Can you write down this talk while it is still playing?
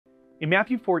In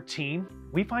Matthew 14,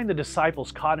 we find the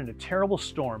disciples caught in a terrible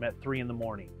storm at 3 in the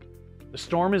morning. The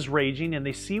storm is raging and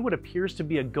they see what appears to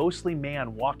be a ghostly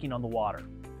man walking on the water.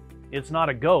 It's not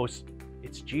a ghost,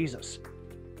 it's Jesus.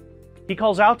 He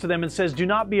calls out to them and says, "Do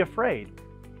not be afraid."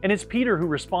 And it's Peter who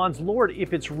responds, "Lord,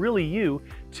 if it's really you,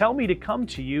 tell me to come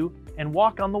to you and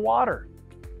walk on the water."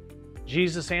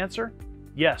 Jesus' answer,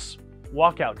 "Yes,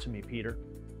 walk out to me, Peter."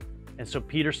 And so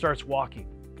Peter starts walking.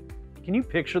 Can you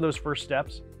picture those first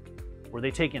steps? Were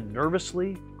they taken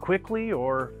nervously, quickly,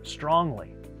 or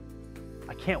strongly?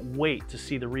 I can't wait to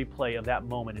see the replay of that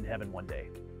moment in heaven one day.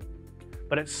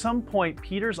 But at some point,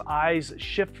 Peter's eyes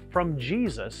shift from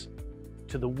Jesus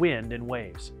to the wind and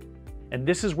waves. And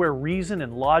this is where reason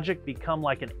and logic become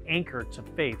like an anchor to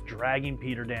faith, dragging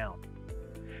Peter down.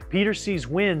 Peter sees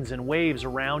winds and waves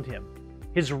around him.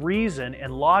 His reason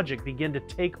and logic begin to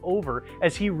take over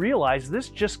as he realizes this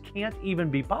just can't even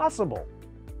be possible.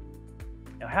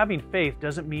 Now, having faith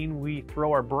doesn't mean we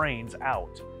throw our brains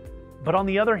out. But on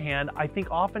the other hand, I think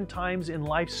oftentimes in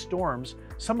life's storms,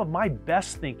 some of my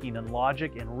best thinking and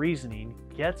logic and reasoning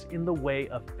gets in the way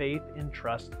of faith and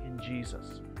trust in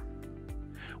Jesus.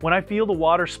 When I feel the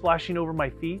water splashing over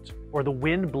my feet or the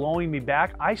wind blowing me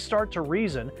back, I start to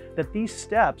reason that these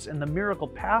steps and the miracle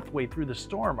pathway through the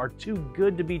storm are too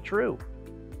good to be true.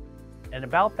 And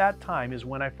about that time is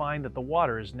when I find that the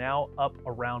water is now up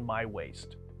around my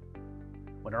waist.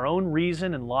 When our own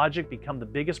reason and logic become the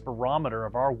biggest barometer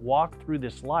of our walk through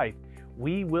this life,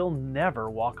 we will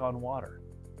never walk on water.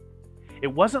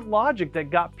 It wasn't logic that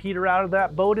got Peter out of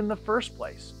that boat in the first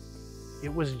place.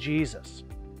 It was Jesus.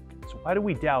 So why do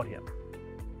we doubt him?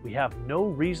 We have no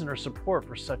reason or support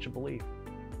for such a belief.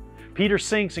 Peter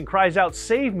sinks and cries out,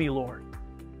 "Save me, Lord."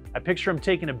 I picture him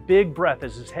taking a big breath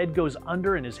as his head goes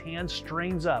under and his hand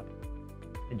strains up.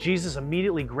 And Jesus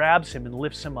immediately grabs him and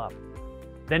lifts him up.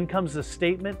 Then comes the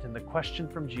statement and the question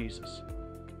from Jesus.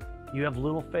 "You have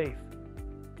little faith.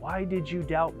 Why did you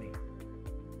doubt me?"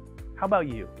 How about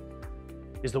you?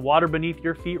 Is the water beneath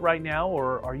your feet right now,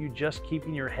 or are you just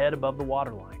keeping your head above the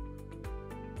waterline?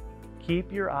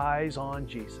 Keep your eyes on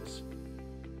Jesus.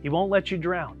 He won't let you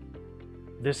drown.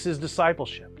 This is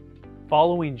discipleship,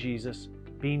 following Jesus,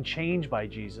 being changed by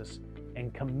Jesus,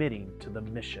 and committing to the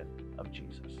mission of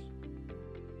Jesus.